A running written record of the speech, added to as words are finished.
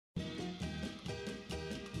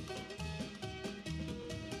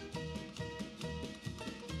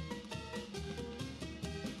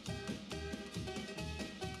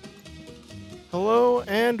Hello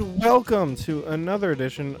and welcome to another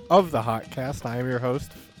edition of the Hotcast. I am your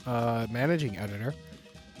host, managing editor.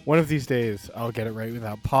 One of these days, I'll get it right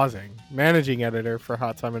without pausing. Managing editor for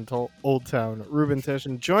Hot Time in Old Town, Ruben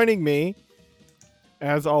and joining me,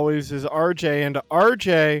 as always, is RJ. And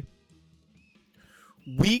RJ,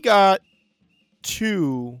 we got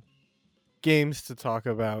two games to talk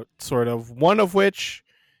about, sort of. One of which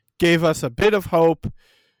gave us a bit of hope,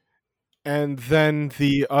 and then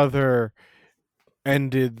the other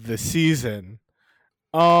ended the season.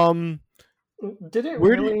 Did it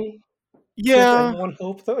Where do you, really give yeah, anyone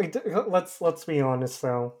hope though? Let's be honest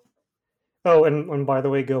though. Oh, and by the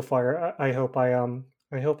way, Go Fire. I hope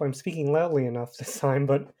I'm speaking loudly enough this time.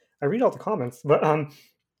 But I read all the comments. But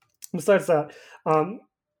besides that, um,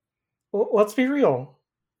 let's be real.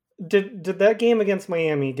 Did that game against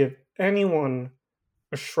Miami give anyone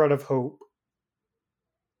a shred of hope?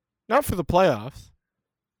 not for the playoffs,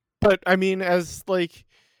 but I mean, as like,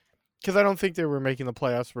 because I don't think they were making the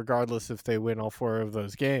playoffs regardless if they win all four of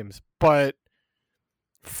those games. But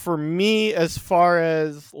for me, as far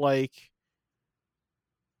as like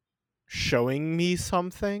showing me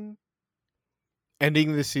something,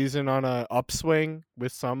 ending the season on a upswing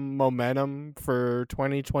with some momentum for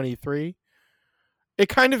 2023, it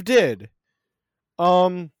kind of did.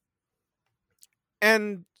 Um,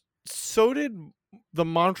 and so did the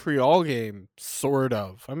Montreal game, sort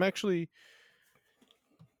of. I'm actually,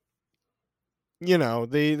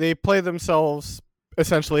 they play themselves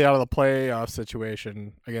essentially out of the playoff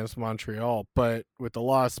situation against Montreal, but with the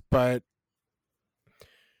loss. But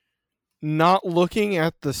not looking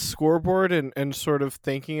at the scoreboard and sort of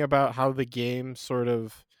thinking about how the game sort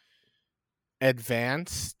of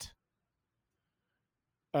advanced,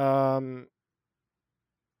 um,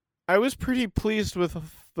 I was pretty pleased with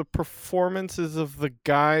the performances of the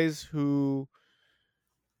guys who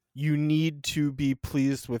you need to be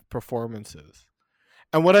pleased with performances.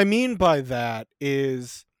 And what I mean by that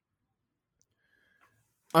is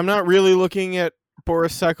I'm not really looking at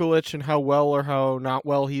Boris Sekulic and how well or how not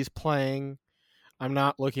well he's playing. I'm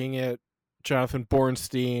not looking at Jonathan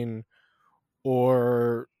Bornstein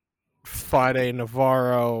or Fade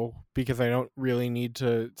Navarro because I don't really need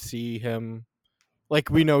to see him. Like,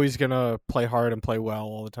 we know he's going to play hard and play well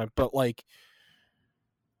all the time. But, like,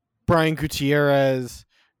 Brian Gutierrez,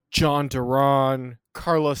 John Duran,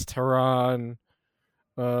 Carlos Terran,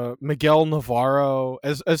 Miguel Navarro,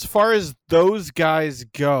 as far as those guys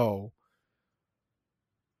go,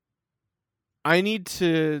 I need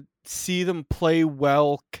to see them play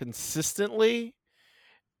well consistently.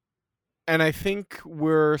 And I think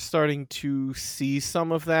we're starting to see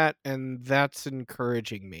some of that, and that's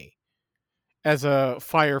encouraging me as a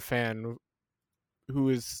Fire fan who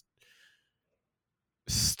is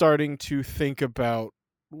starting to think about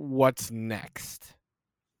what's next.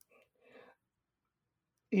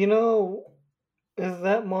 You know,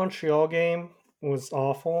 that Montreal game was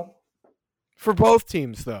awful. For both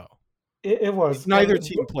teams, though. It was, Neither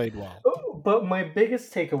team played well. but my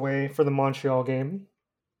biggest takeaway for the Montreal game,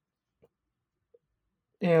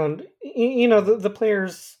 and the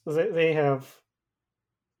players they have,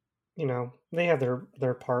 they have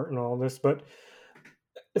their part in all this, but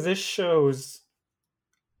this shows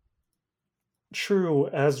true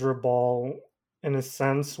Ezra ball in a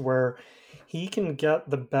sense where he can get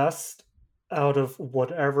the best out of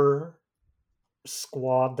whatever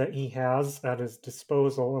squad that he has at his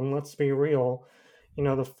disposal. And let's be real,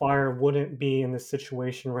 the Fire wouldn't be in this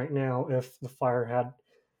situation right now if the Fire had,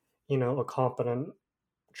 a competent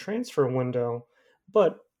transfer window.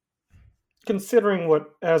 But considering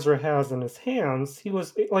what Ezra has in his hands, he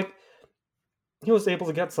was able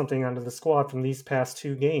to get something out of the squad from these past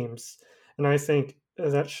two games. And I think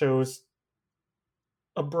that shows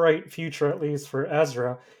a bright future, at least for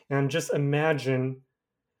Ezra. And just imagine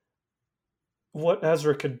what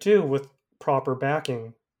Ezra could do with proper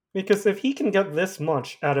backing. Because if he can get this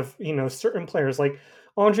much out of, certain players like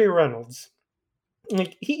Andre Reynolds,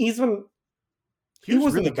 like He he was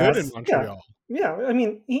wasn't really the good in best. Yeah. Montreal. Yeah. I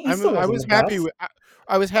mean, he still I wasn't was the happy best. with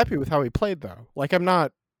I was happy with how he played, though. Like, I'm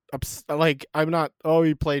not, oh,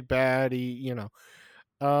 he played bad. He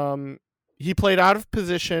played out of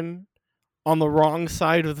position on the wrong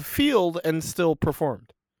side of the field and still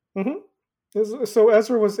performed. So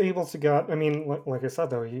Ezra was able to get. I mean, like I said,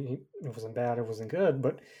 though, it wasn't bad, it wasn't good,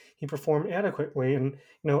 but he performed adequately, and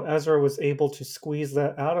Ezra was able to squeeze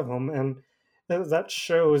that out of him, and that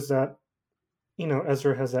shows that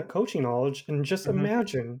Ezra has that coaching knowledge. And Mhm. just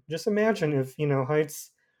imagine if Heights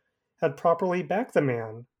had properly backed the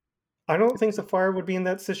man. I don't think the Fire would be in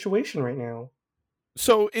that situation right now.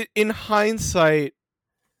 So in hindsight,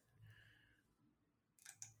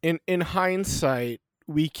 in hindsight,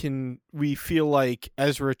 we feel like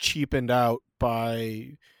Ezra cheapened out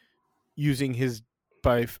by using his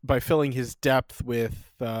by filling his depth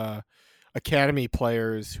with academy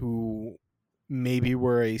players who maybe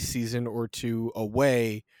were a season or two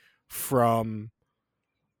away from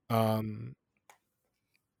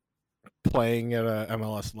playing at a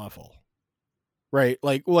MLS level. Right,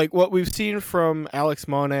 like what we've seen from Alex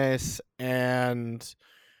Moniz and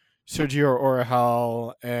Sergio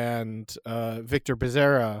Orahel and Victor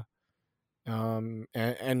Becerra,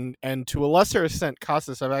 and to a lesser extent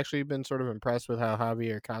Casas. I've actually been sort of impressed with how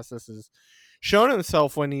Javier Casas has shown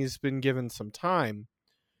himself when he's been given some time.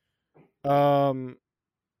 They're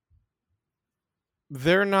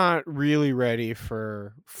not really ready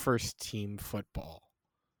for first team football.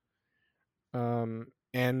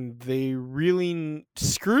 And they really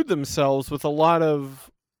screwed themselves with a lot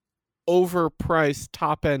of overpriced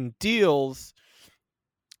top end deals,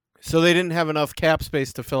 so they didn't have enough cap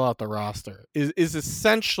space to fill out the roster. Is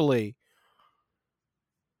essentially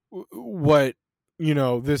what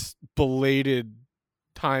this belated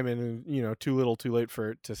time, and too little, too late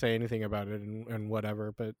for it to say anything about it and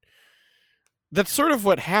whatever. But that's sort of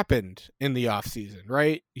what happened in the offseason,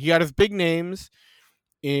 right? He got his big names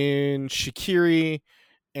in Shaqiri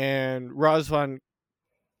and Razvan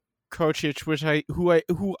Kocic,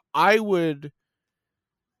 who I would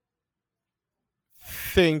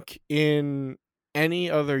think in any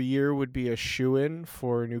other year would be a shoo-in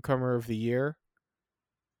for newcomer of the year.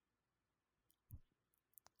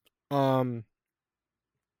 But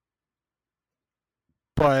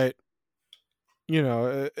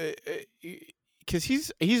because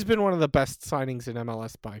he's been one of the best signings in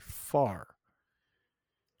MLS by far.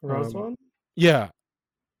 Razvan? Yeah,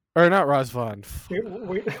 or not Razvan.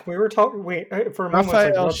 We were talking. Wait, for a moment,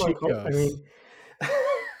 Rafael it's like Razvan. I mean,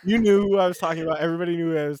 you knew who I was talking about. Everybody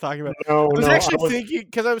knew who I was talking about. No, I was actually thinking,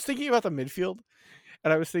 because I was thinking about the midfield,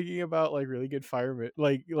 and I was thinking about like really good firemen,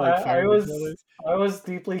 I was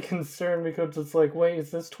deeply concerned because it's like, wait, is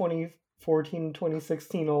this 2014,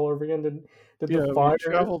 2016 all over again? Did the fire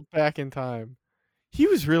traveled back in time? He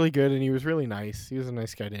was really good, and he was really nice. He was a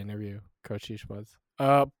nice guy to interview. Coach Ish was.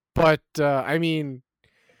 But I mean,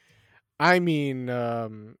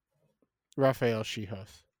 Rafael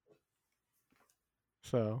Schihos.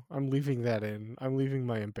 So I'm leaving that in. I'm leaving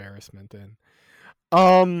my embarrassment in.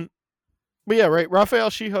 But yeah, right. Rafael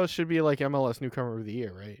Schihos should be like MLS newcomer of the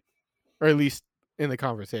year, right? Or at least in the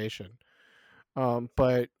conversation.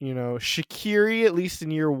 But Shaqiri, at least in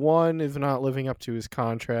year one, is not living up to his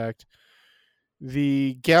contract.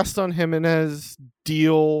 The Gaston Jimenez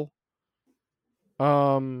deal,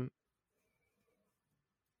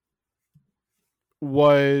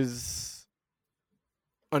 was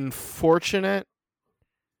unfortunate.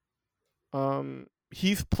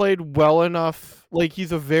 He's played well enough. Like,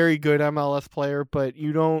 he's a very good MLS player, but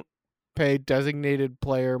you don't pay designated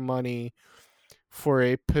player money for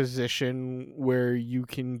a position where you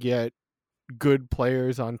can get good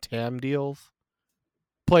players on TAM deals.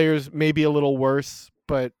 Players maybe a little worse,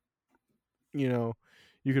 but you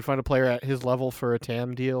could find a player at his level for a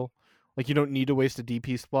TAM deal. Like, you don't need to waste a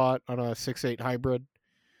DP spot on a 6'8" hybrid.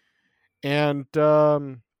 And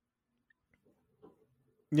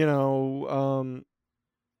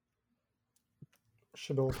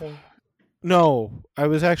Shabilko? No, I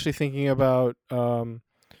was actually thinking about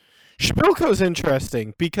Shabilko's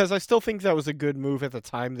interesting because I still think that was a good move at the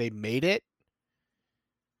time they made it.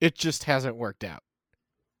 It just hasn't worked out.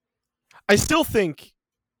 I still think,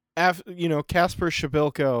 Kasper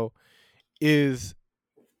Shabilko is,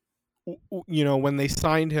 when they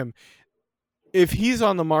signed him, if he's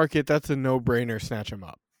on the market, that's a no-brainer. Snatch him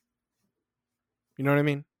up. You know what I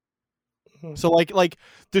mean? Mm-hmm. So like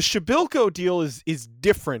the Shabilko deal is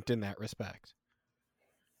different in that respect.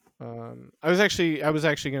 I was actually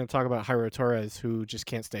going to talk about Jairo Torres, who just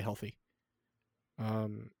can't stay healthy.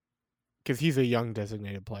 Because he's a young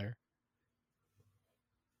designated player.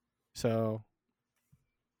 So,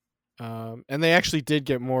 and they actually did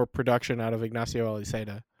get more production out of Ignacio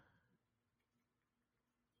Aliseda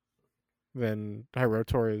than Jairo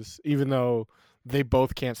Torres, even though they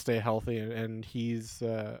both can't stay healthy, and he's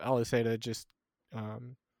Aliseda just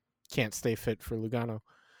can't stay fit for Lugano.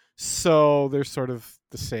 So they're sort of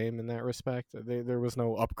the same in that respect. There was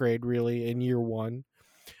no upgrade really in year one.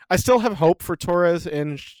 I still have hope for Torres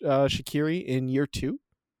and Shaqiri in year two.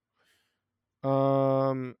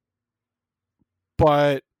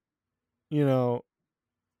 But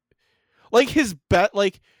like his bet,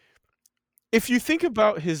 like if you think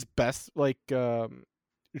about his best, like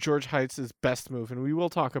Georg Heitz's best move, and we will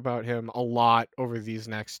talk about him a lot over these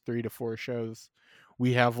next 3 to 4 shows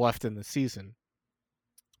we have left in the season.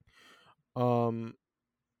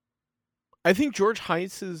 I think Georg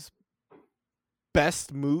Heitz's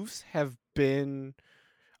best moves have been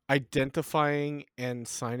identifying and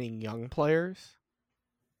signing young players.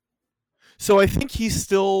 So I think he's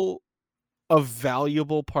still a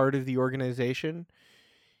valuable part of the organization.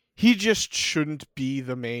 He just shouldn't be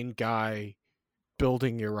the main guy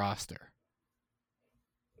building your roster.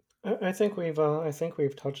 I think we've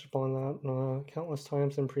touched upon that countless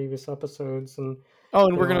times in previous episodes, and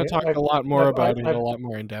and you we're know, going to talk I've, a lot more I've, about I've, it a I've, lot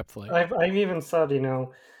more in depthly. I've even said,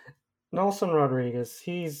 Nelson Rodriguez,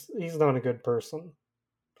 he's not a good person.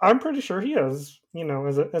 I'm pretty sure he is,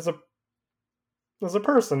 as a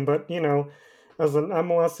person, but as an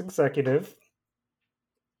MLS executive,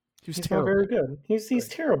 He was he's not very terrible. good. He's Right.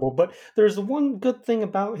 terrible, but there's one good thing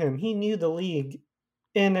about him. He knew the league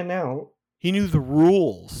in and out. He knew the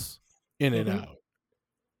rules in and Hmm. out.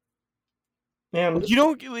 And You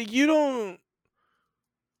don't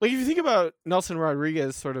if you think about Nelson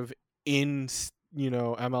Rodriguez sort of in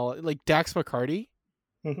ML, like Dax McCarty,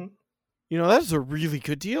 mhm. that's a really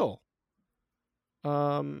good deal.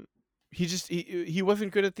 He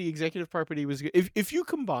wasn't good at the executive part, but he was good. If you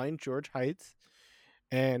combine Georg Heitz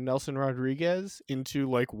and Nelson Rodriguez into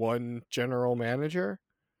like one general manager,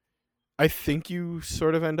 I think you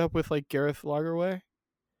sort of end up with like Gareth Lagerwey.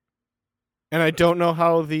 And I don't know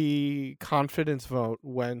how the confidence vote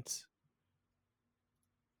went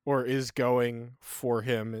or is going for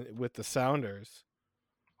him with the Sounders.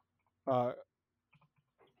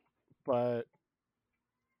 But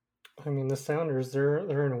I mean, the Sounders,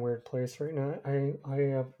 they're in a weird place right now. I've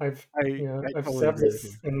I I've totally said agree with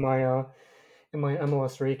you. this in my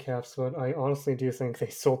MLS recaps, but I honestly do think they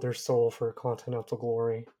sold their soul for continental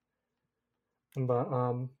glory. But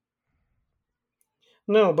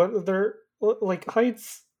no, but they're like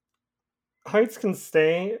Heights can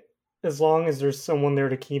stay as long as there's someone there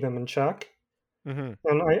to keep him in check. Mm-hmm.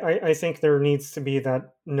 And I think there needs to be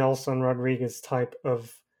that Nelson Rodriguez type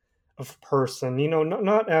of person.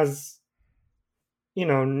 Not as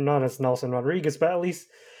Nelson Rodriguez, but at least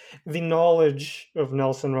the knowledge of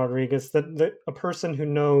Nelson Rodriguez, that a person who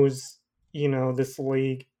knows, this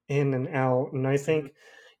league in and out. And I Mm-hmm. think,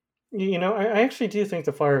 I actually do think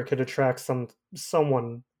the Fire could attract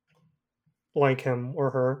someone like him or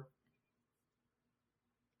her.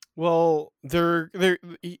 Well,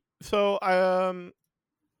 so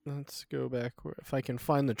let's go back if I can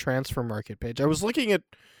find the transfer market page. I was looking at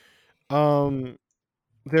um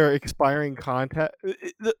their expiring contract.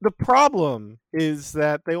 The problem is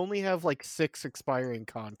that they only have like 6 expiring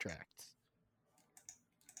contracts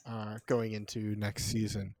going into next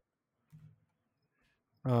season.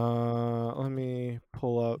 Let me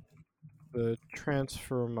pull up the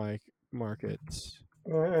transfer markets.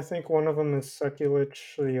 I think one of them is Sekulic,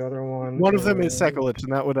 the other one One of them is is. Sekulic,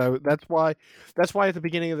 and that's why at the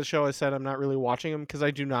beginning of the show I said I'm not really watching him because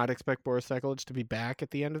I do not expect Boris Sekulic to be back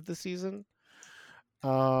at the end of the season.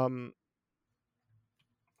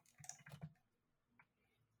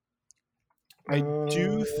 I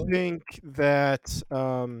do Uh, think that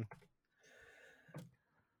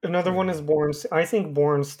Another one is I think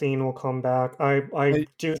Bornstein will come back. I I,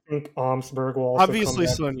 do think Omsberg will also come obviously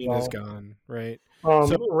back as Sonin is well. gone, right?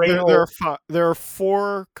 So Reynolds. there are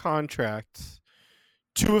 4 contracts.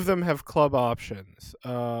 2 of them have club options.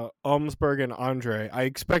 Olmsberg and Andre. I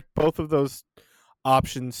expect both of those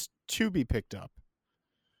options to be picked up.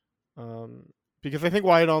 Because I think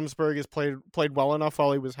Wyatt Olmsberg has played well enough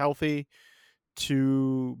while he was healthy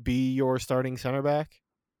to be your starting center back.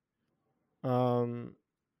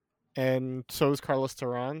 And so is Carlos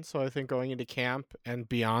Terran. So I think going into camp and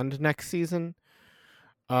beyond next season,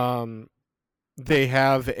 they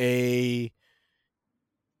have a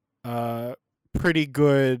pretty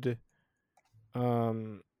good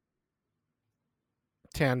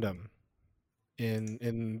tandem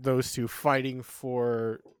in those two fighting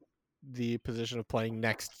for the position of playing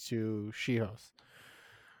next to Shihos.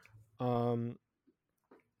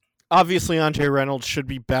 Obviously, Andre Reynolds should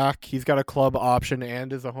be back. He's got a club option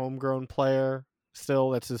and is a homegrown player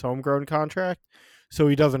still. That's his homegrown contract. So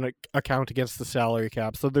he doesn't account against the salary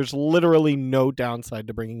cap. So there's literally no downside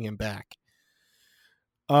to bringing him back.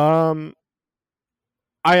 I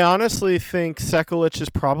honestly think Sekulic is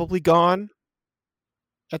probably gone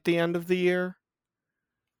at the end of the year.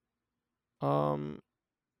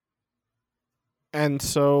 And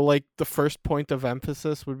so like the first point of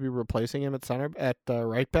emphasis would be replacing him at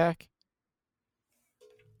right back.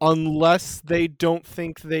 Unless they don't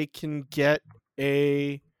think they can get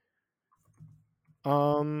a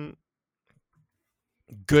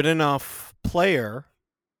good enough player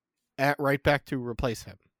at right back to replace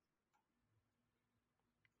him.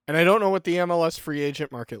 And I don't know what the MLS free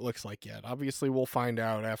agent market looks like yet. Obviously, we'll find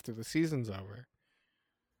out after the season's over.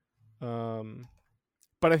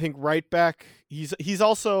 But I think right back, he's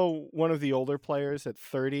also one of the older players at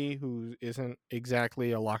 30 who isn't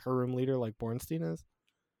exactly a locker room leader like Bornstein is.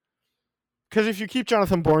 Because if you keep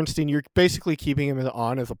Jonathan Bornstein, you're basically keeping him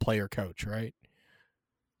on as a player coach, right?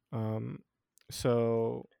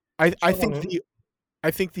 So I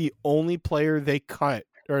think the only player they cut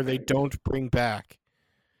or they don't bring back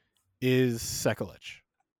is Sekulic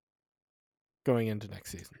going into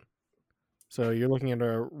next season. So you're looking at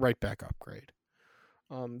a right back upgrade.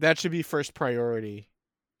 That should be first priority,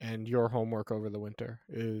 and your homework over the winter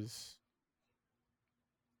is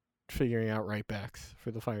figuring out right backs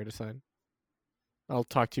for the Fire to sign. I'll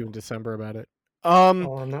talk to you in December about it. I'm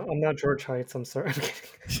not Georg Heitz. I'm sorry. I'm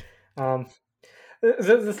kidding.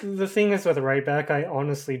 The thing is with right back, I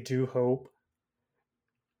honestly do hope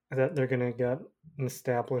that they're gonna get an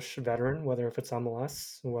established veteran, whether if it's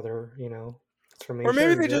MLS, whether it's from Asia Or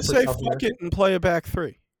maybe or they Europe just or say South fuck America. it and play a back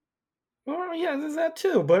three. Well, yeah, there's that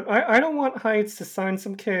too. But I don't want Heitz to sign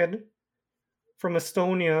some kid from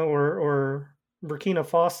Estonia or Burkina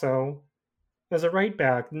Faso as a right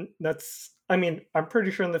back. I'm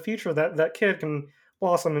pretty sure in the future that kid can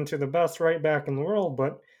blossom into the best right back in the world.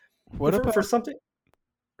 But What for about something,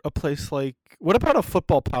 what about a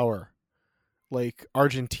football power like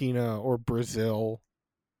Argentina or Brazil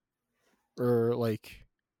or like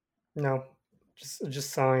no,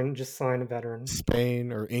 just sign a veteran.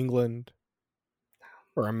 Spain or England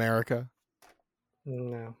or America?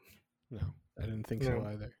 No, I didn't think so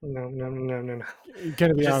either. no.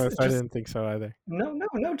 Gonna be honest, I Just didn't think so either. no.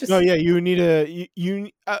 No, yeah, you need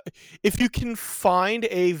if you can find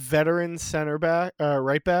a veteran center back,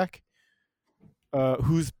 right back,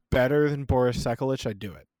 who's better than Boris Sekulic, I'd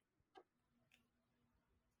do it.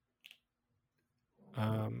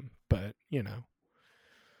 But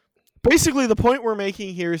basically the point we're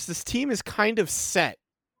making here is this team is kind of set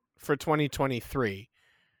for 2023.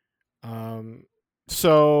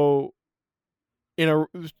 So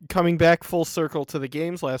coming back full circle to the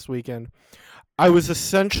games last weekend, I was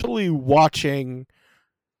essentially watching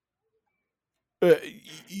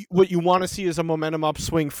what you want to see is a momentum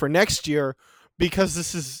upswing for next year, because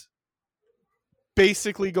this is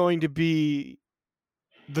basically going to be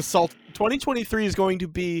 2023 is going to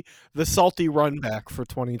be the salty run back for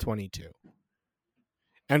 2022.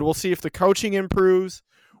 And we'll see if the coaching improves,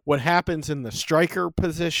 what happens in the striker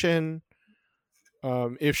position,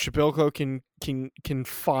 if Shabilko can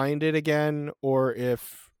find it again, or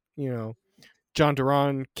if John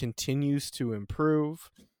Duran continues to improve.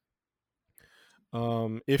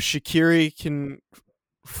 If Shaqiri can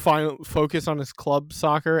focus on his club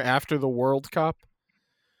soccer after the World Cup,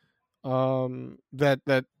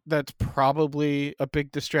 that's probably a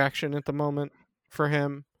big distraction at the moment for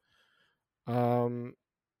him. And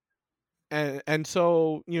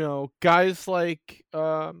so guys like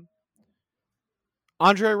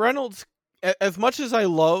Andre Reynolds, as much as I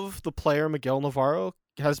love the player Miguel Navarro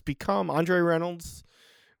has become, Andre Reynolds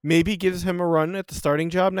maybe gives him a run at the starting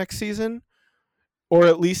job next season. Or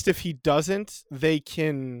at least if he doesn't, they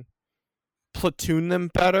can platoon them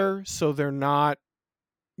better so they're not,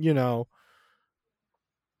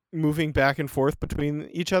 moving back and forth between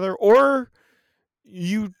each other. Or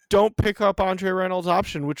you don't pick up Andre Reynolds'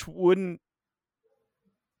 option, which would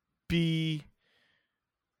make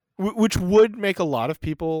a lot of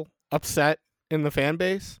people upset in the fan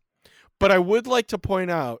base. But I would like to point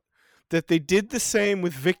out that they did the same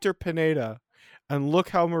with Victor Pineda, and look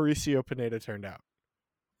how Mauricio Pineda turned out,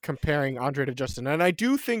 comparing Andre to Justin. And I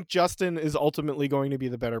do think Justin is ultimately going to be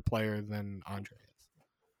the better player than Andre is.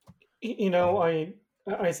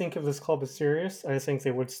 I think if this club is serious, I think they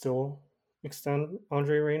would still extend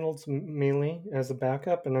Andre Reynolds mainly as a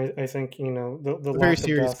backup. And I think, the very lack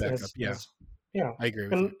serious of depth backup. yeah. I agree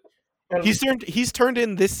with you. And he's turned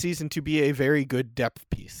in this season to be a very good depth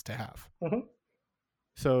piece to have. Mm-hmm.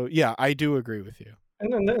 So yeah, I do agree with you.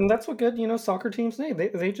 And that's what good soccer teams need.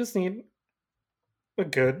 They just need a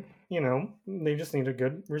good they just need a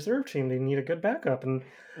good reserve team. They need a good backup, and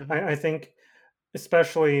I think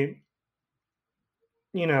especially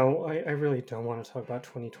I really don't want to talk about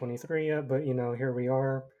 2023 yet, but here we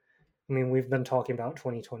are. I mean, we've been talking about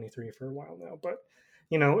 2023 for a while now, but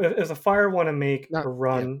if the Fire want to make a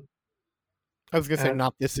run, I was gonna say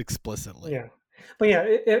not this explicitly. Yeah, but yeah,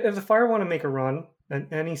 if the Fire want to make a run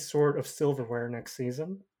at any sort of silverware next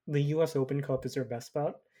season, the U.S. Open Cup is their best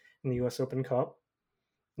bet. In the U.S. Open Cup,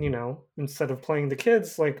 instead of playing the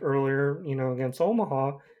kids like earlier, against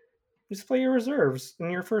Omaha, just play your reserves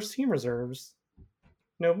and your first team reserves.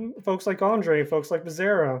 Folks like Andre, folks like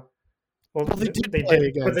Bizarra. Well, Well, they did they play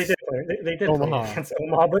did, but they against did play. They did play Omaha. against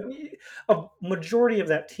Omaha, but a majority of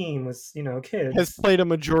that team was, Has kids. played a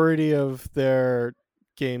majority of their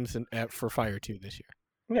games for Fire 2 this year.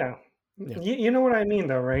 Yeah, Yeah. you know what I mean,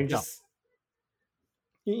 though, right? No. Just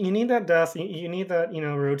you need that depth. You need that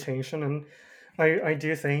rotation, and I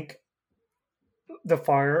do think the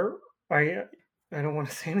Fire. I I don't want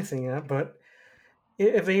to say anything yet, but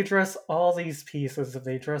if they address all these pieces, if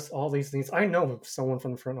they address all these needs, I know someone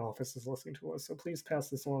from the front office is listening to us, so please pass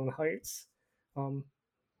this along to Heights. Um,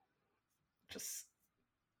 just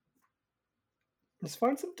just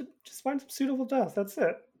find some suitable depth. That's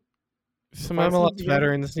it. Some Find some MLS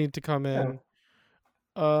veterans need to come yeah.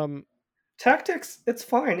 in. Tactics, it's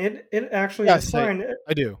fine. It actually is Yes, fine.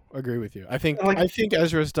 I do agree with you. I think Like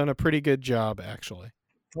Ezra's done a pretty good job, actually.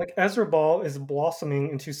 like Ezra Ball is blossoming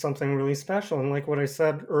into something really special, and like what I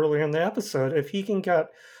said earlier in the episode, if he can get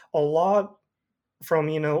a lot from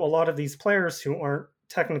a lot of these players who aren't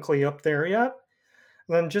technically up there yet,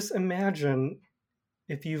 then just imagine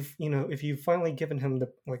if you've finally given him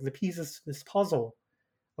the pieces to this puzzle.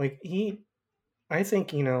 I think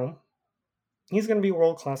he's going to be a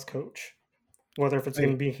world class coach. Whether if it's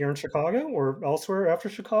going to be here in Chicago or elsewhere after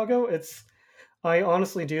Chicago, I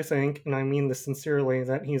honestly do think, and I mean this sincerely,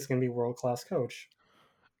 that he's going to be a world class coach.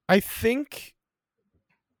 I think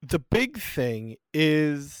the big thing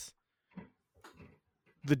is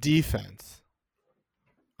the defense.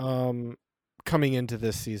 Coming into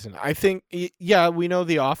this season, I think, yeah, we know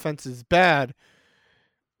the offense is bad.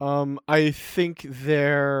 I think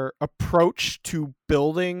their approach to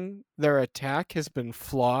building their attack has been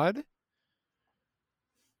flawed.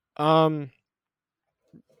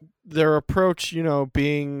 Their approach,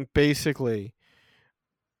 being basically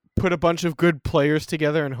put a bunch of good players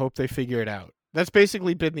together and hope they figure it out. That's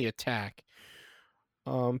basically been the attack.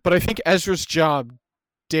 But I think Ezra's job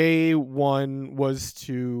day one was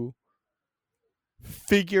to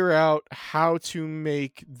figure out how to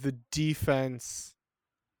make the defense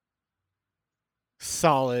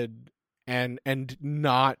solid and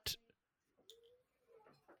not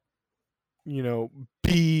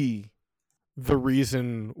be the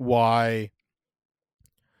reason why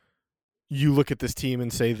you look at this team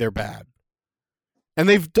and say they're bad. And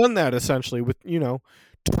they've done that essentially with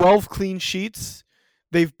 12 clean sheets.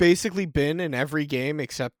 They've basically been in every game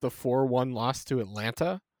except the 4-1 loss to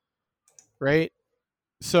Atlanta, right?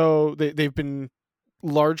 So they've been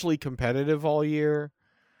largely competitive all year.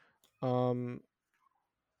 There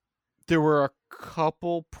were a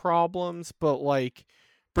couple problems, but like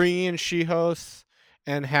bringing in Shihos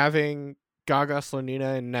and having Gaga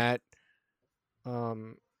Slonina in net,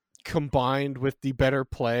 combined with the better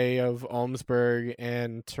play of Olmsberg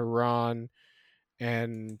and Tehran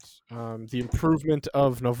and the improvement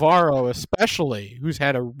of Navarro, especially, who's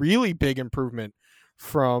had a really big improvement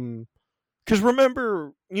from. Because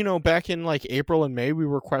remember, back in like April and May, we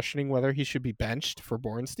were questioning whether he should be benched for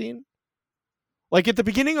Bornstein. Like at the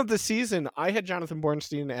beginning of the season, I had Jonathan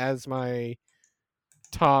Bornstein as my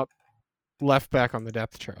top left back on the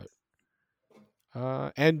depth chart.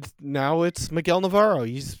 And now it's Miguel Navarro.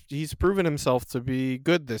 He's proven himself to be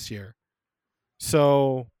good this year.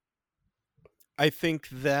 So I think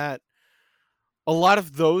that a lot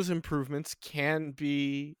of those improvements can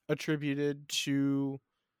be attributed to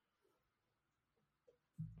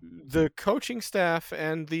the coaching staff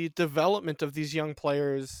and the development of these young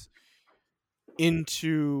players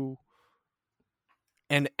into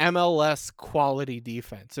an MLS quality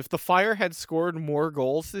defense. If the Fire had scored more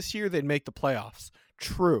goals this year, they'd make the playoffs.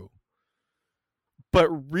 True. But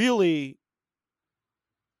really,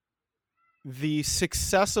 the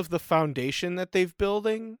success of the foundation that they've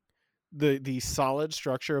building, the solid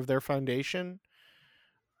structure of their foundation,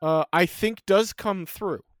 I think does come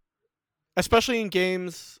through. Especially in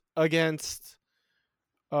games against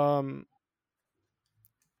the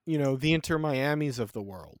Inter Miamis of the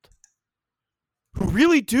world, who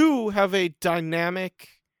really do have a dynamic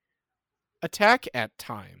attack at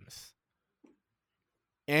times.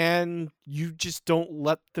 And you just don't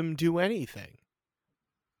let them do anything.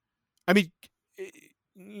 I mean,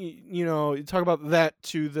 talk about that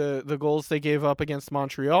to the goals they gave up against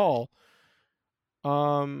Montreal.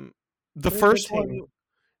 The first one,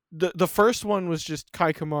 the first one was just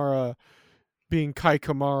Kai Kamara being Kai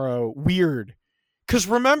Kamara weird. Because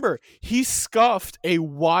remember, he scuffed a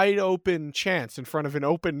wide open chance in front of an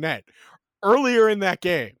open net earlier in that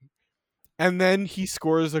game. And then he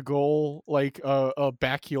scores a goal, like a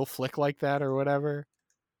back heel flick like that or whatever.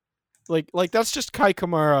 Like that's just Kai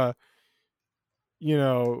Kamara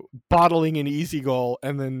bottling an easy goal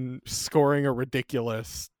and then scoring a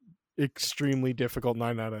ridiculous, extremely difficult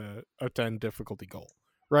 9 out of 10 difficulty goal,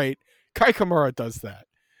 right? Kai Kamura does that.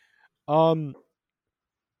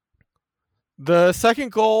 The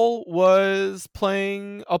second goal was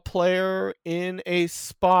playing a player in a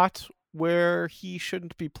spot where he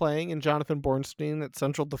shouldn't be playing, and Jonathan Bornstein at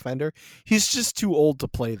central defender. He's just too old to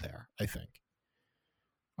play there, I think.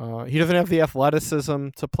 He doesn't have the athleticism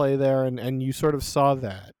to play there, and you sort of saw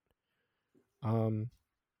that. And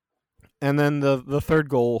then the third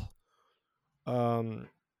goal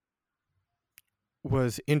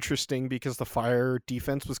was interesting because the Fire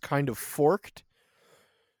defense was kind of forked.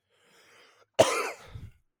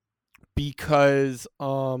 Because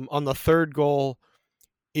on the third goal,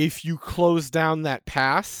 if you close down that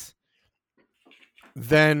pass,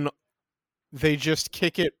 then they just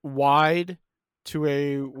kick it wide to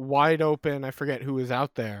a wide open, I forget who is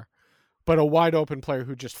out there, but a wide open player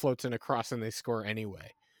who just floats in across and they score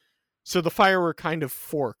anyway. So the Fire were kind of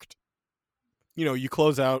forked. You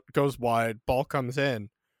close out, goes wide, ball comes in,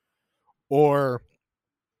 or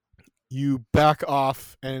you back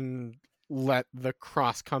off and let the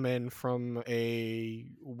cross come in from a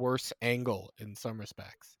worse angle in some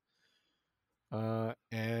respects.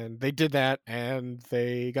 And they did that, and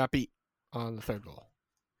they got beat on the third goal.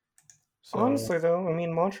 So, Honestly, though, I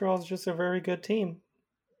mean, Montreal's just a very good team.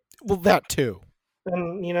 well, that too.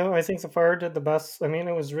 And I think the Fire did the best. I mean,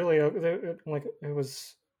 it was really it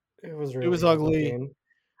was It was really ugly ugly. game,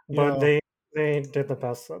 but they did the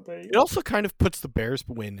best that they. It also kind of puts the Bears'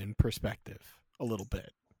 win in perspective a little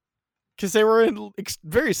bit, because they were in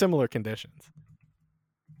very similar conditions.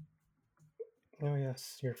 Oh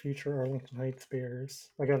yes, your future Arlington Heights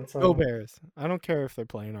Bears against. Go Bears! I don't care if they're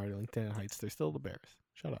playing Arlington Heights; they're still the Bears.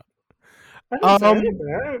 Shut up. I didn't say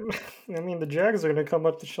anything. I mean, the Jags are going to come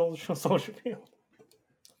up to Soldier Field.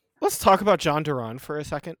 Let's talk about John Duran for a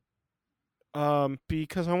second,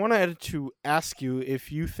 because I wanted to ask you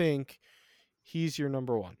if you think he's your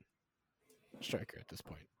number one striker at this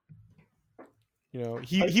point.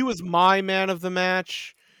 He was my man of the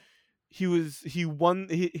match. He won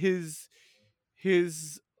his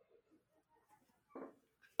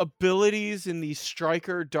abilities in the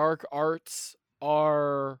striker dark arts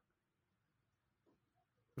are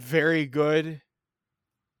very good.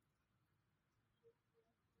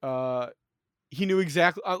 He knew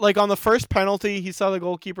exactly, like on the first penalty, he saw the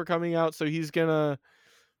goalkeeper coming out, so he's gonna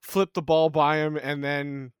flip the ball by him and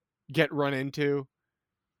then get run into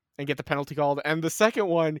and get the penalty called. And the second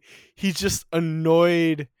one, he just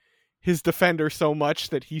annoyed his defender so much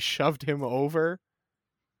that he shoved him over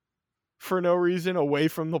for no reason away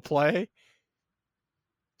from the play.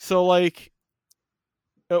 So, like,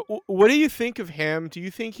 what do you think of him? Do you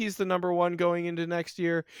think he's the number one going into next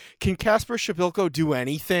year? Can Kasper Shabilko do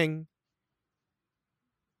anything?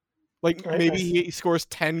 Like, maybe he scores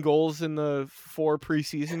 10 goals in the 4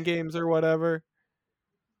 preseason games or whatever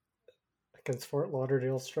against Fort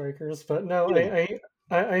Lauderdale Strikers, but no, yeah.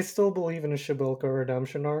 I still believe in a Shabilko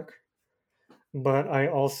redemption arc, but I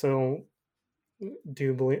also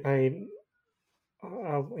do believe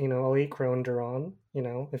I'll eat Crone Duran.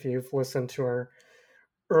 If you've listened to our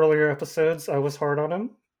earlier episodes, I was hard on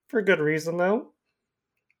him for good reason, though.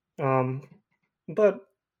 But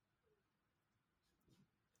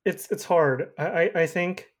it's hard. I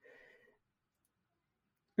think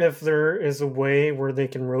if there is a way where they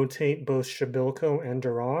can rotate both Shabilko and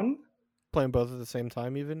Duran, Playing both at the same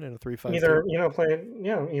time, even in a 3-5-2. either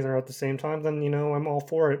either at the same time, then I'm all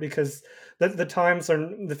for it, because the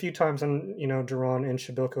few times when Duran and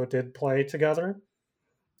Shabilko did play together,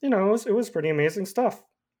 it was pretty amazing stuff.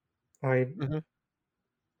 I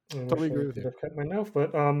Totally agree with could you. have kept my mouth,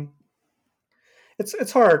 but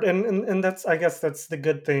it's hard, and that's, I guess that's the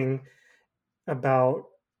good thing about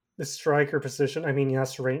the striker position. I mean,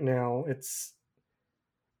 yes, right now it's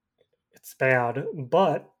bad,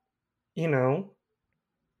 but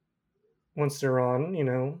once they're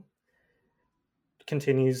on,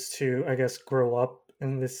 continues to, I guess, grow up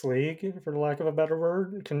in this league, for the lack of a better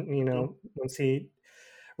word, once he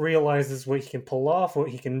realizes what he can pull off, what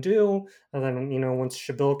he can do, and then once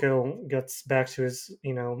Shabilko gets back to his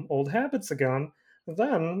old habits again,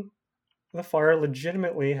 then the Fire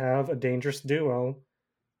legitimately have a dangerous duo,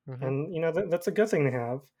 and that's a good thing to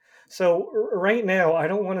have. So right now, I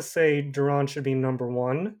don't want to say Duran should be number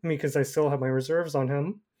one, because I still have my reserves on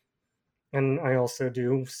him, and I also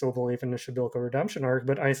do still believe in the Shabilko redemption arc.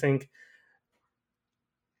 But I think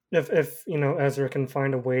if Ezra can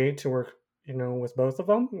find a way to work with both of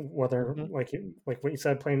them, whether like what you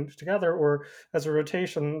said, playing together or as a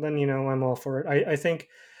rotation, then I'm all for it. I think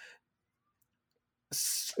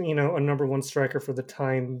a number one striker for the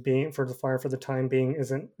time being for the Fire for the time being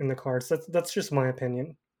isn't in the cards. That's just my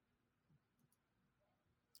opinion.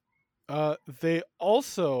 They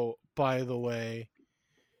also, by the way,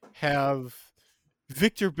 have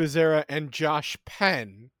Victor Bezerra and Josh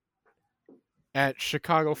Penn at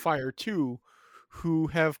Chicago Fire 2, who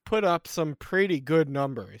have put up some pretty good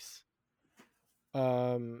numbers.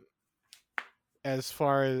 As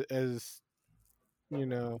far as you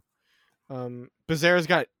know, Bezerra's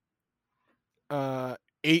got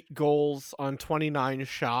 8 goals on 29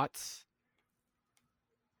 shots.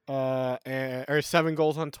 Or 7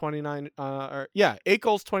 goals on 29 8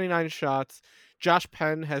 goals, 29 shots. Josh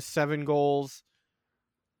Penn has 7 goals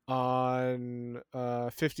on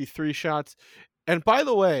 53 shots. And by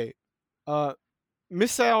the way,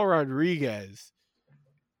 Misael Rodriguez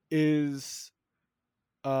is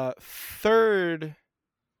third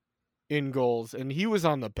in goals, and he was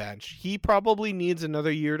on the bench. He probably needs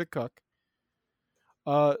another year to cook.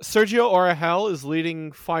 Sergio Orahel is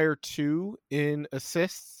leading Fire 2 in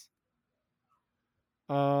assists.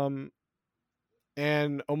 And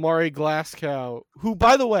Omari Glasgow, who,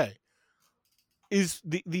 by the way, is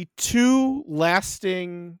the 2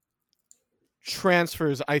 lasting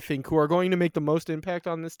transfers, I think, who are going to make the most impact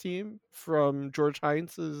on this team from Georg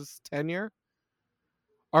Heitz's tenure,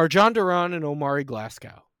 are John Duran and Omari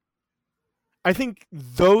Glasgow. I think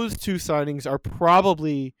those 2 signings are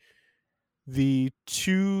probably the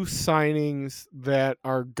 2 signings that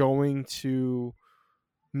are going to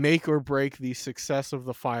make or break the success of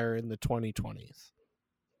the Fire in the 2020s.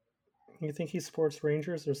 You think he supports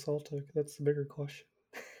Rangers or Celtic? That's the bigger question.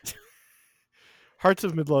 Hearts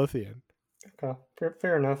of Midlothian. Okay,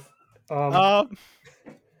 fair enough.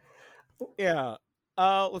 Yeah.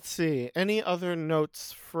 Let's see. Any other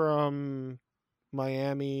notes from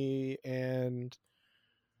Miami and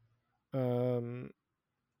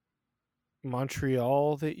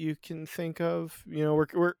Montreal that you can think of? You know,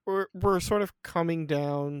 we're sort of coming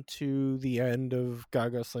down to the end of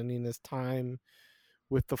Gaga Slanina's time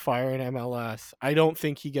with the Fire in MLS. I don't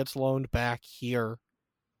think he gets loaned back here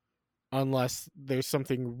unless there's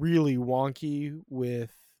something really wonky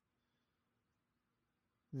with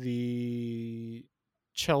the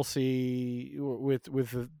Chelsea with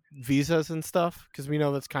the visas and stuff, because we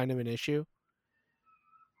know that's kind of an issue.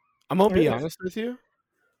 I'm gonna be honest with you.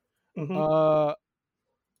 Mm-hmm.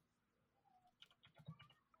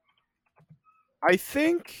 I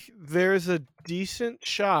think there's a decent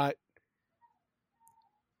shot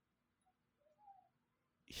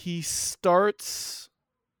he starts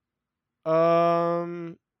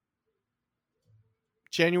January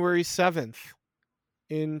 7th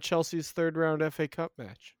in Chelsea's 3rd round FA Cup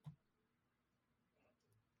match.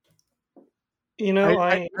 You know,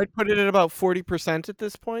 I'd put it at about 40% at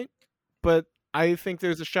this point, but I think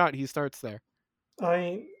there's a shot he starts there.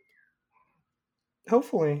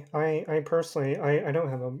 Hopefully, I personally, I don't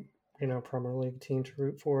have a Premier League team to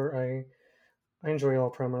root for. I enjoy all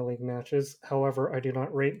Premier League matches. However, I do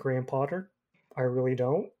not rate Graham Potter. I really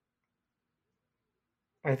don't.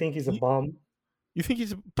 I think he's a bum. You think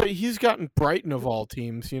but he's gotten Brighton of all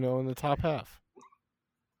teams, in the top half.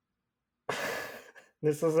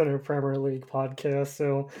 This isn't a Premier League podcast,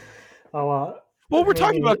 so I'll. Well, we're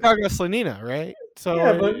talking about Gaga Slanina, right? So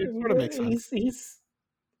yeah, but it sort of makes sense. He's.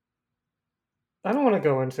 I don't want to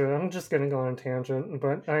go into it. I'm just going to go on a tangent.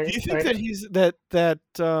 But do you think that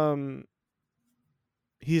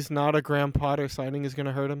he's not a Graham Potter signing is going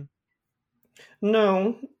to hurt him?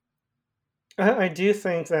 No, I do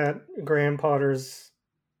think that Graham Potter's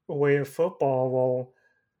way of football will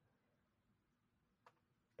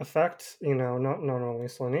affect, not only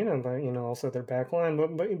Slanina, but also their back line.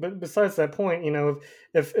 But besides that point,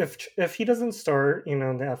 if he doesn't start,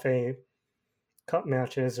 the FA Cup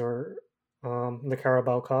matches or the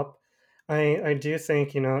Carabao Cup, I do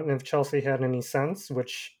think, if Chelsea had any sense,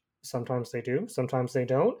 which sometimes they do, sometimes they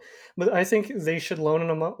don't, but I think they should loan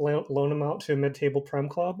him out to a mid-table Prem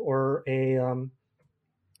club or a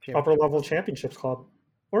upper level championships club,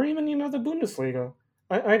 or even the Bundesliga.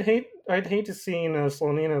 I'd hate to see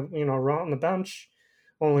Slanina rot on the bench,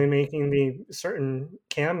 only making the certain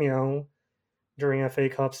cameo during FA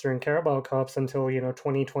Cups, during Carabao Cups until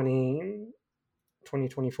 2020,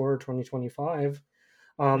 2024 or 2025.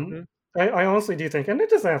 I honestly do think, and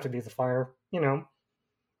it doesn't have to be the Fire.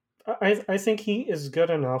 I think he is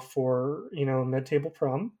good enough for mid-table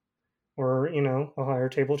Prem, or a higher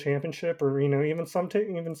table championship, or even some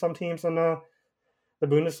teams in the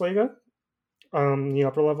Bundesliga, the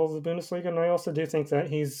upper level of the Bundesliga. And I also do think that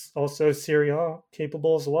he's also Serie A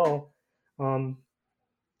capable as well.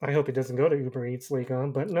 I hope he doesn't go to Uber Eats Liga,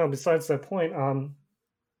 but no. Besides that point,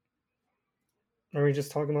 Are we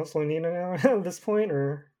just talking about Slonina now at this point,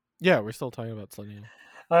 or Yeah, we're still talking about Slonina.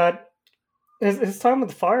 uh, his time with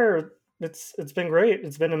the Fire? It's been great.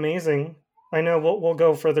 It's been amazing. I know we'll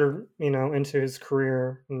go further, into his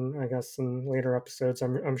career, and I guess in later episodes.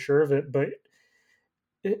 I'm sure of it, but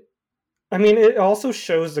it, I mean, it also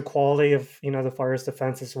shows the quality of the Fire's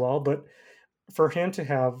defense as well. But for him to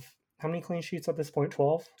have how many clean sheets at this point?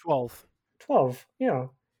 12? 12. 12, yeah.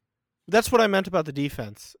 That's what I meant about the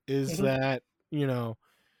defense, is Hmm. that,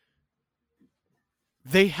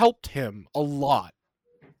 they helped him a lot.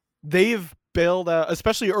 They've bailed out,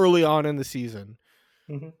 especially early on in the season,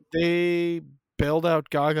 Hmm. they bailed out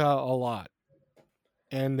Gaga a lot.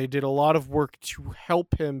 And they did a lot of work to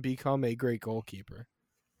help him become a great goalkeeper.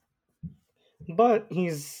 But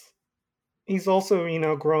he's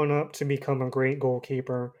also grown up to become a great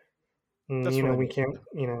goalkeeper. And, That's what I we mean.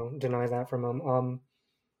 can't deny that from him.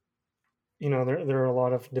 There are a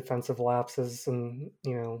lot of defensive lapses in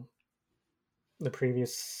the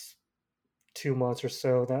previous 2 months or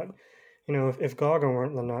so that if Gaga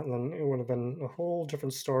weren't in the net, then it would have been a whole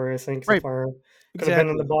different story. I think the Right. Fire could have been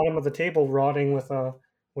in the Exactly. bottom of the table, rotting with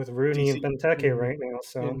Rooney and DC Benteke mhm, right now.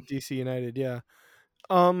 So in DC United, yeah.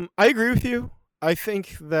 I agree with you. I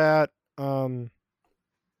think that the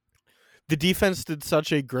defense did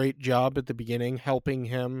such a great job at the beginning helping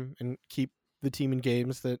him and keep the team in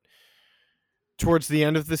games that towards the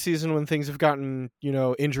end of the season when things have gotten,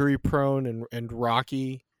 injury prone and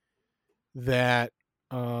rocky, that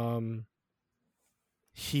um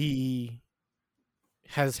he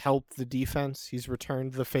has helped the defense. He's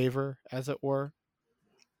returned the favor, as it were.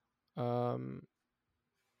 Um,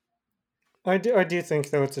 I do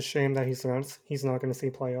think though it's a shame that he's not going to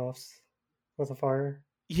see playoffs with the Fire.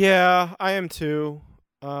 yeah, I am too.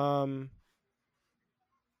 Um,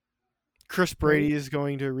 Chris Mm, Brady is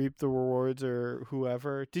going to reap the rewards, or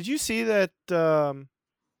whoever. Did you see that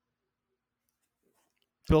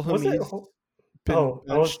Bill Was it? Hamid's been Oh,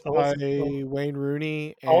 benched by oh, Wayne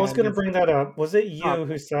Rooney I was and going to is bring that up. Was it not? you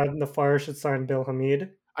who said the Fire should sign Bill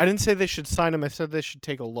Hamid? I didn't say they should sign him. I said they should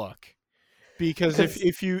take a look. Because if Because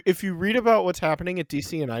if you if you read about what's happening at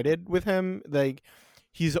DC United with him, like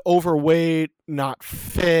he's overweight, not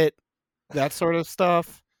fit, that sort of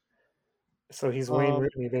stuff. so he's Wayne Um,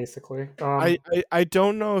 Rooney basically. I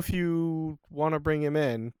don't know if you want to bring him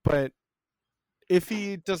in, but if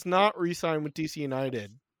he does not re-sign with DC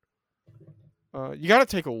United, you got to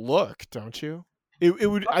take a look, don't you? It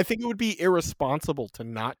would. I think it would be irresponsible to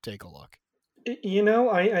not take a look.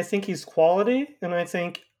 I think he's quality, and I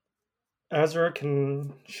think Ezra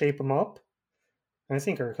can shape him up. I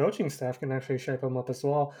think our coaching staff can actually shape him up as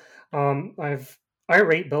well. I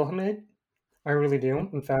rate Bill Hamid. I really do.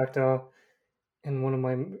 In fact, in one of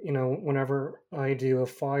my whenever I do a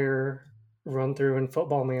Fire run through in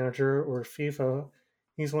Football Manager or FIFA,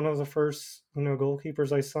 he's one of the first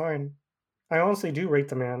goalkeepers I sign. I honestly do rate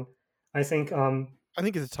the man. I think I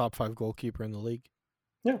think he's a top 5 goalkeeper in the league.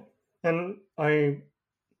 yeah, and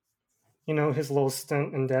his little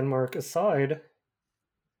stint in Denmark aside,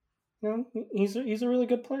 he's a really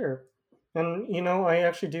good player. And I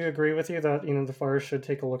actually do agree with you that the Fire should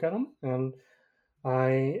take a look at him. And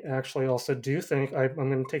I actually also do think I'm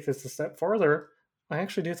going to take this a step farther. I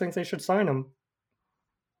actually do think they should sign him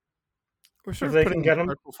We're if sort of they can putting the get him.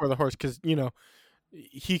 cart before the horse because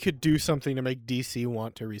he could do something to make DC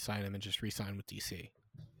want to re-sign him and just re-sign with DC.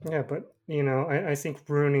 Yeah, but I think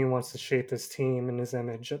Rooney wants to shape this team and his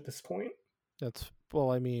image at this point. That's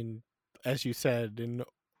well, I mean, as you said, an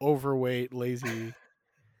overweight, lazy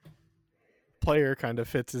player kind of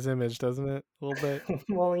fits his image, doesn't it? A little bit,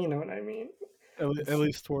 Well, you know what I mean. at It's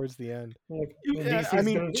least towards the end. like I DC's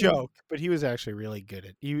mean, been. joke, but he was actually really good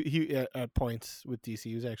at he at points with DC.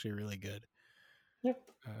 He was actually really good. Yeah,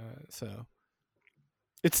 So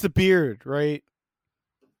it's the beard, right?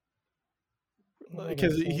 I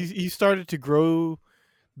Because guess so. he started to grow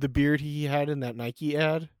the beard he had in that Nike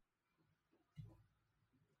ad.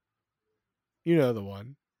 You know the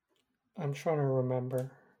one. I'm trying to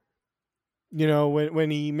remember.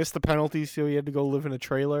 When he missed the penalty, so he had to go live in a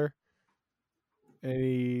trailer, and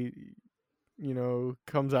he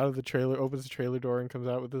comes out of the trailer, opens the trailer door, and comes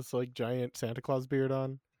out with this like giant Santa Claus beard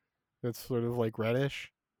on. That's sort of like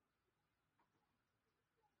reddish.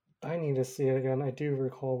 I need to see it again. I do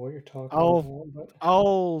recall what you're talking I'll about, but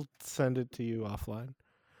I'll send it to you offline.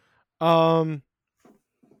 Um,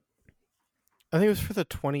 I think it was for the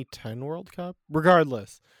 2010 World Cup.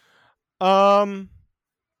 Regardless, um,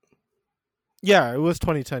 yeah, it was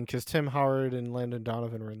 2010 because Tim Howard and Landon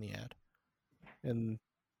Donovan were in the ad, and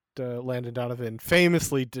Landon Donovan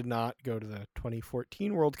famously did not go to the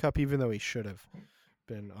 2014 World Cup, even though he should have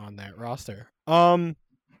been on that roster. One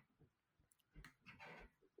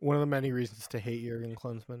of the many reasons to hate Jurgen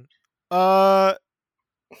Klinsmann. I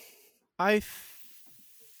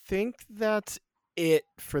think that's it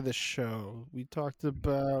for the show. We talked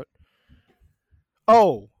about.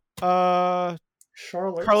 Oh,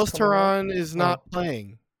 Charlotte's Carlos coming up. Theron is not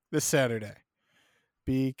playing this Saturday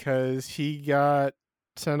because he got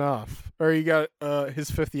sent off, or he got his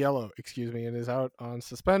fifth yellow, excuse me, and is out on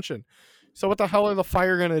suspension. So what the hell are the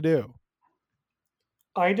Fire gonna do?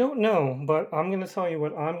 I don't know, but I'm going to tell you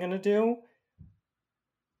what I'm going to do.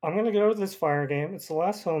 I'm going to go to this Fire game. It's the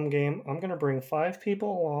last home game. I'm going to bring 5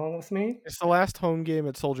 people along with me. It's the last home game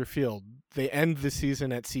at Soldier Field. They end the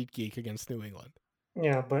season at SeatGeek against New England.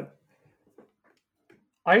 Yeah, but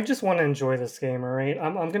I just want to enjoy this game, all right?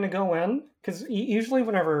 I'm going to go in, because usually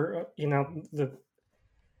whenever,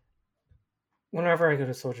 whenever I go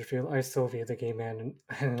to Soldier Field, I still view the game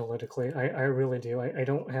analytically. I really do. I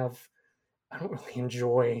don't really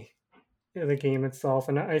enjoy the game itself,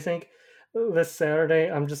 and I think this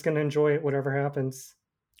Saturday I'm just going to enjoy it, whatever happens.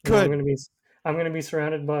 Good. I'm going to be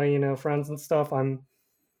surrounded by friends and stuff. I'm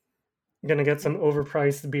going to get some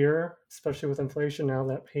overpriced beer, especially with inflation now.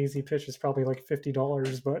 That hazy pitch is probably like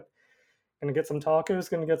 $50, but going to get some tacos,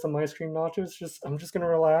 going to get some ice cream nachos. I'm just going to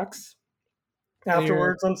relax.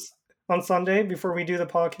 Afterwards on Sunday, before we do the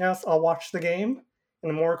podcast, I'll watch the game in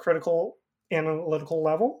a more critical analytical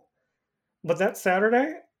level. But that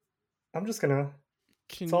Saturday, I'm just going to.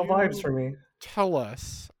 It's all vibes for me. Tell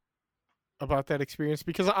us about that experience,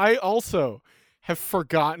 because I also have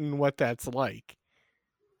forgotten what that's like.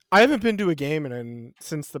 I haven't been to a game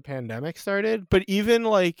since the pandemic started, but even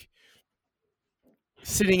like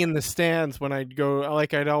sitting in the stands when I'd go,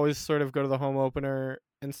 like I'd always sort of go to the home opener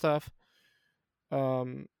and stuff.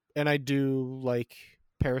 And I do like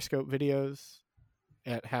Periscope videos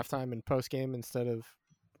at halftime and post game instead of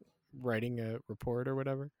writing a report or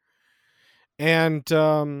whatever. And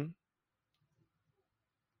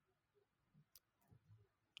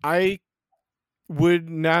I would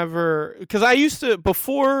never, because I used to,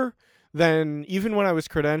 before then, even when I was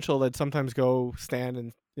credentialed, I'd sometimes go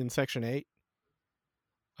stand in Section 8.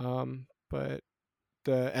 But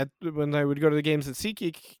when I would go to the games at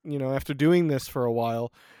SeatGeek, after doing this for a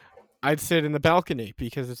while, I'd sit in the balcony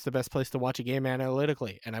because it's the best place to watch a game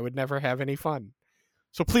analytically, and I would never have any fun.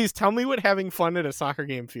 So please tell me what having fun at a soccer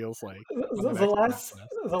game feels like.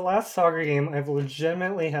 The last soccer game I've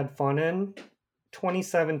legitimately had fun in,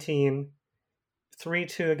 2017,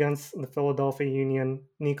 3-2 against the Philadelphia Union.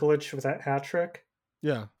 Nikolic with that hat trick.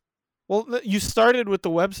 Yeah. Well, you started with the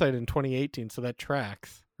website in 2018, so that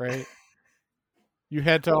tracks, right? You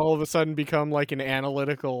had to all of a sudden become like an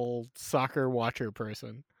analytical soccer watcher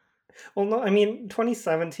person. Well, no, I mean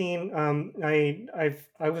 2017.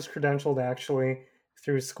 I was credentialed actually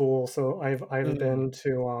through school, so I've been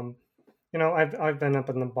to I've been up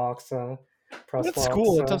in the box press box. That's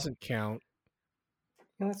school. It doesn't count.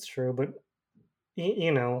 Yeah, that's true, but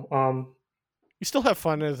you still have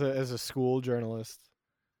fun as a school journalist.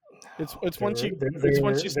 It's once you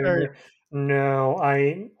start.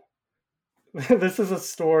 No, this is a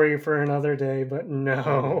story for another day, but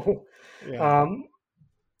no. Yeah.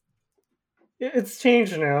 It's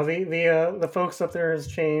changed now. The folks up there has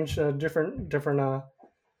changed. Different.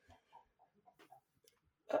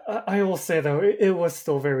 I will say though, it was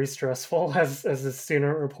still very stressful as a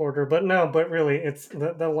student reporter. But really, it's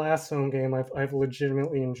the last home game I've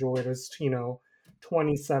legitimately enjoyed is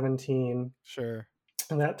 2017. Sure.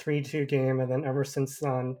 And that 3-2 game, and then ever since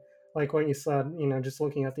then, like what you said, just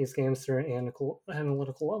looking at these games through an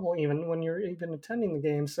analytical level, even when you're even attending the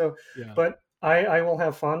game. So, yeah. But I will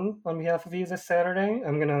have fun on behalf of you this Saturday.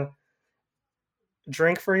 I'm gonna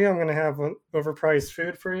drink for you. I'm gonna have overpriced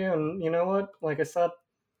food for you, and you know what? Like I said,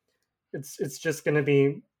 it's just gonna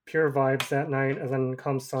be pure vibes that night, and then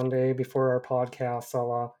come Sunday before our podcast,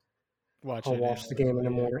 I'll watch the game in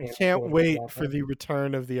the morning. Can't wait for the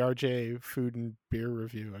return of the RJ food and beer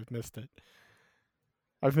review. I've missed it.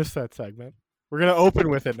 I've missed that segment. We're going to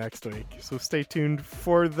open with it next week, so stay tuned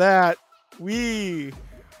for that. We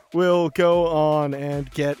will go on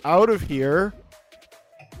and get out of here.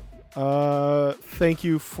 Thank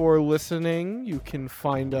you for listening. You can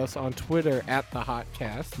find us on Twitter at The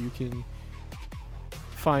Hotcast. You can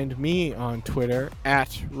find me on Twitter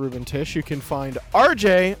at Ruben Tish. You can find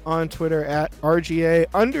RJ on Twitter at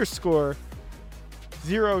RGA_02.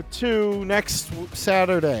 Next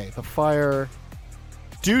Saturday, the Fire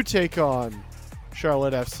do take on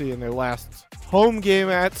Charlotte FC in their last home game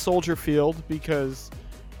at Soldier Field because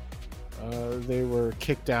they were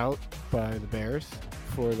kicked out by the Bears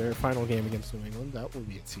for their final game against New England. That will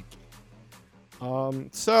be at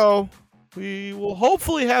SeatGeek. So We will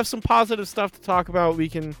hopefully have some positive stuff to talk about. We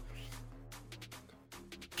can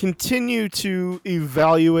continue to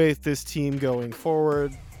evaluate this team going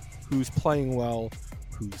forward, who's playing well,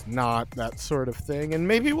 who's not, that sort of thing. And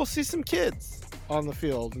maybe we'll see some kids on the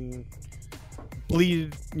field and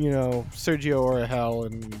bleed, Sergio Orahel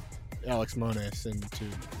and Alex Moniz into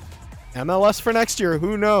MLS for next year.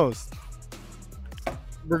 Who knows?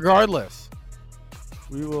 Regardless,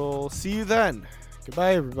 we will see you then.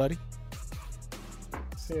 Goodbye, everybody.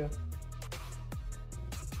 See ya.